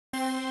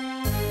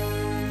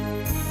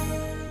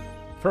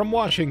From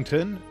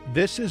Washington,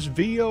 this is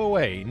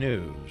VOA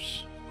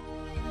News.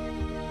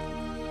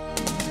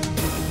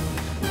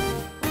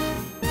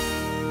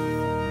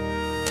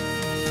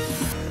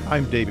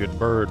 I'm David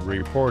Byrd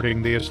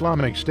reporting the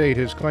Islamic State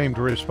has claimed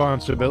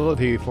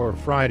responsibility for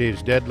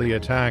Friday's deadly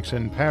attacks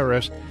in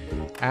Paris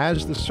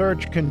as the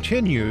search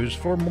continues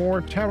for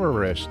more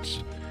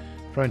terrorists.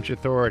 French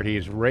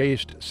authorities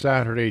raced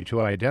Saturday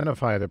to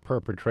identify the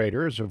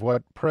perpetrators of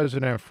what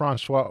President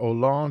François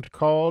Hollande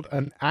called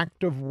an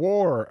act of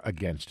war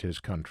against his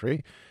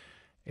country.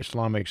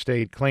 Islamic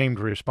State claimed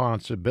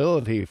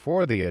responsibility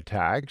for the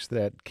attacks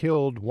that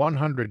killed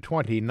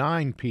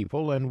 129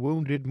 people and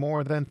wounded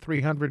more than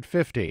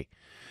 350.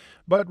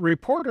 But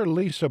reporter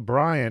Lisa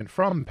Bryant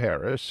from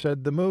Paris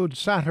said the mood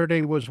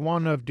Saturday was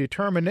one of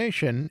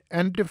determination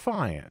and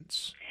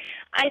defiance.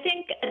 I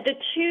think the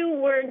two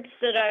words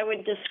that I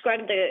would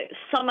describe to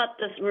sum up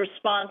this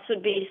response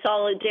would be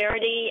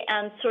solidarity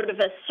and sort of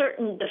a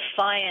certain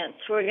defiance.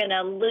 We're going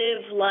to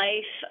live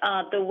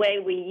life the way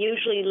we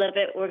usually live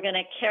it. We're going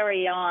to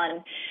carry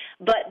on.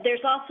 But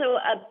there's also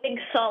a big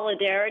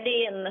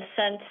solidarity in the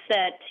sense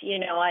that,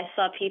 I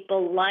saw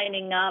people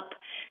lining up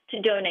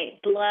to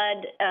donate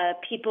blood.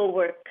 People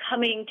were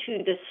coming to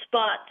the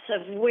spots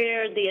of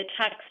where the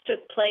attacks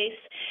took place.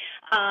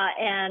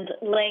 And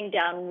laying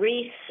down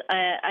wreaths.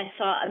 I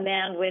saw a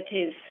man with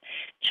his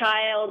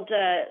child,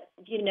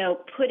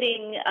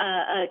 putting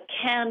a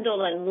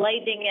candle and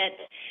lighting it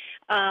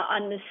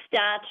on the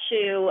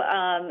statue,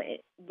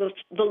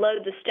 below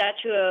the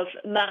statue of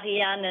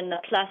Marianne in the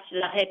Place de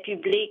la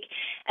République.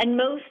 And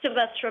most of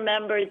us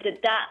remember that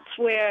that's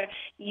where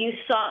you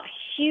saw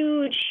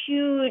huge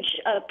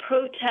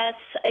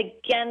protests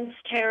against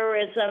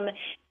terrorism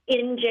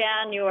in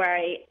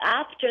January,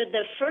 after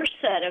the first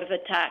set of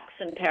attacks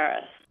in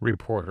Paris.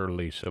 Reporter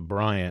Lisa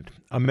Bryant.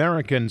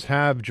 Americans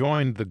have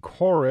joined the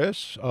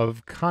chorus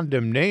of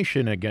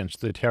condemnation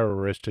against the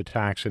terrorist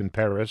attacks in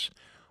Paris,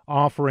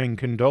 offering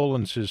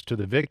condolences to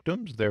the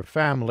victims, their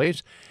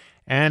families,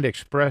 and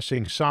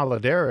expressing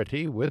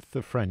solidarity with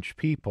the French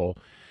people.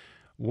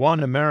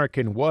 One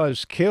American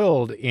was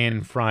killed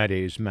in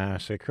Friday's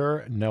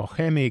massacre.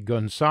 Nohemi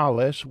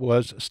Gonzalez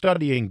was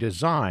studying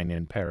design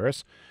in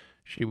Paris.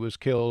 She was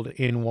killed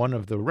in one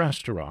of the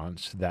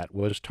restaurants that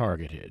was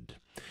targeted.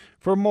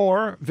 For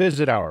more,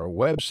 visit our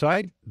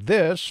website.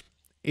 This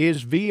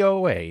is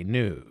VOA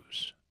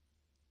News.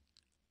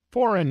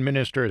 Foreign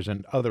ministers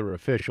and other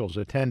officials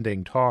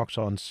attending talks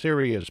on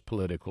Syria's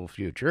political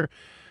future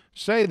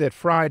say that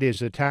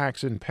Friday's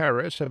attacks in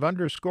Paris have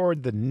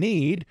underscored the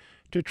need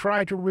to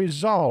try to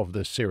resolve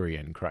the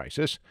Syrian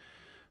crisis.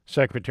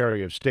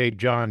 Secretary of State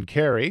John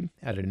Kerry,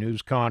 at a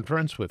news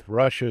conference with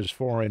Russia's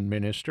foreign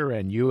minister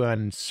and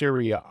UN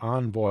Syria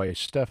envoy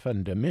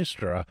Staffan de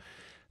Mistura,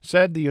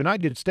 said the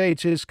United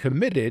States is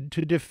committed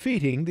to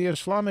defeating the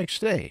Islamic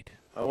State.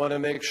 I want to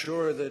make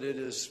sure that it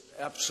is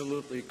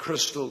absolutely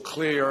crystal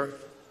clear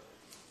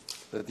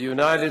that the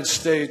United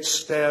States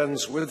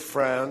stands with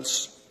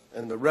France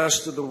and the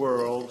rest of the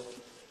world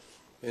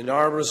in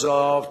our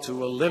resolve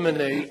to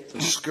eliminate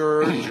the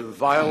scourge of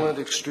violent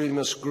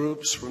extremist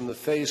groups from the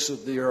face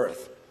of the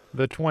earth.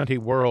 The 20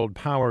 world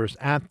powers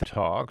at the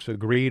talks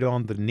agreed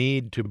on the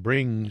need to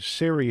bring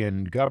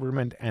Syrian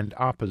government and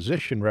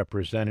opposition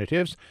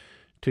representatives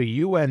to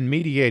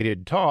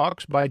UN-mediated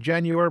talks by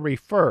January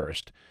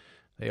 1st.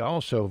 They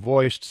also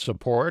voiced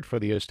support for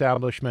the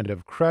establishment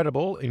of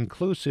credible,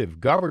 inclusive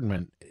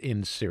government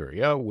in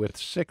Syria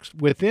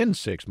within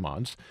 6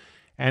 months,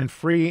 and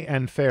free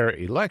and fair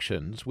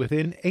elections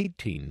within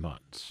 18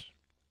 months.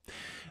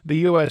 The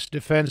U.S.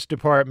 Defense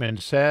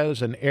Department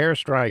says an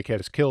airstrike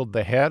has killed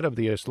the head of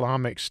the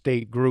Islamic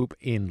State group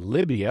in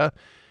Libya.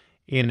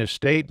 In a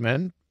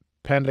statement,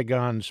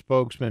 Pentagon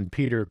spokesman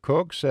Peter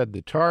Cook said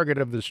the target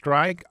of the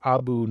strike,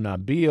 Abu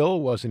Nabil,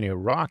 was an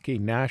Iraqi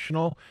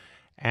national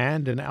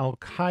and an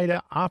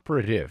al-Qaeda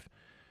operative.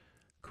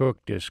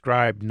 Cook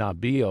described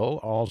Nabil,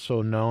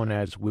 also known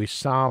as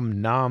Wissam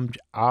Namj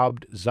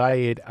Abd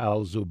Zayed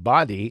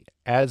al-Zubadi,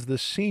 as the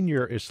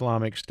senior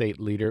Islamic State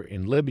leader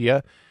in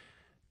Libya.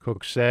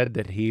 Cook said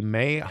that he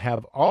may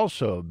have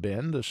also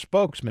been the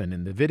spokesman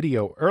in the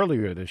video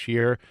earlier this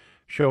year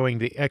showing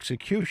the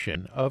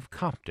execution of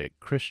Coptic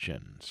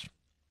Christians.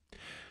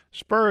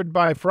 Spurred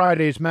by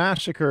Friday's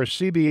massacre,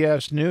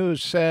 CBS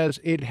News says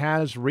it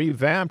has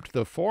revamped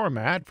the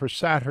format for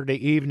Saturday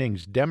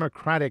evening's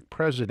Democratic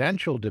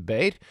presidential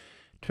debate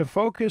to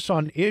focus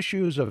on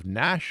issues of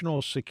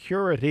national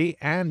security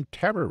and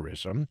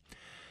terrorism.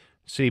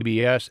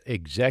 CBS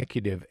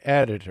executive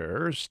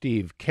editor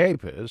Steve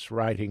Capus,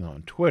 writing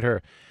on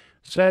Twitter,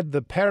 said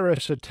the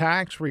Paris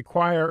attacks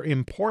require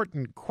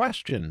important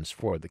questions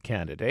for the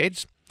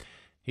candidates.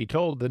 He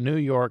told the New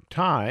York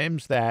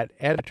Times that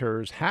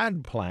editors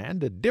had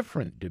planned a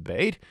different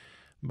debate,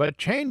 but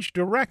changed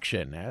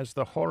direction as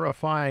the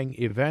horrifying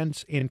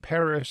events in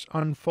Paris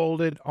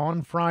unfolded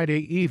on Friday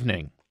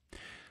evening.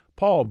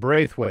 Paul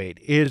Braithwaite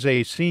is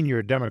a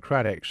senior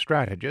Democratic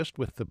strategist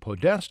with the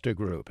Podesta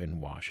Group in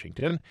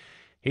Washington.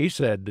 He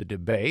said the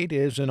debate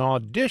is an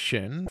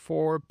audition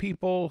for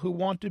people who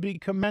want to be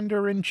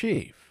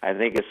commander-in-chief. I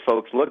think as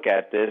folks look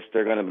at this,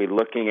 they're going to be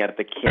looking at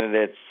the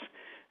candidates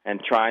and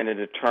trying to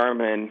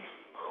determine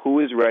who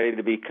is ready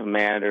to be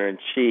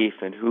commander-in-chief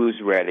and who's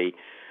ready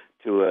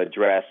to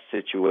address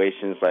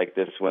situations like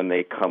this when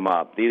they come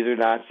up. These are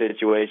not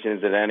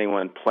situations that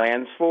anyone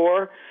plans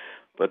for,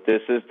 but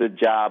this is the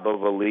job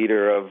of a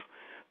leader of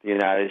the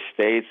United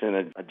States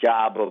and a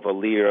job of a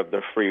leader of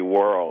the free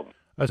world.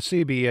 A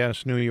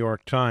CBS New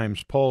York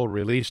Times poll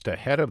released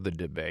ahead of the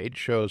debate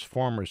shows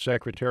former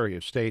Secretary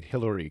of State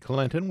Hillary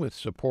Clinton with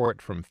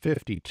support from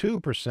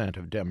 52%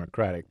 of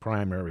Democratic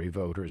primary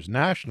voters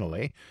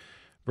nationally.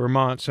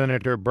 Vermont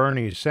Senator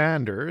Bernie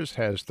Sanders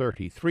has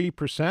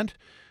 33%.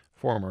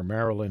 Former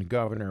Maryland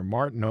Governor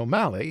Martin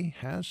O'Malley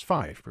has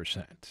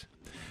 5%.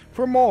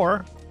 For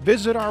more,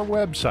 visit our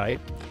website.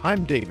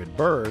 I'm David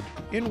Byrd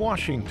in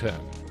Washington.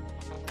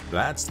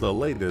 That's the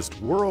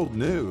latest world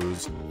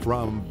news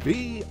from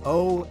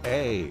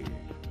VOA.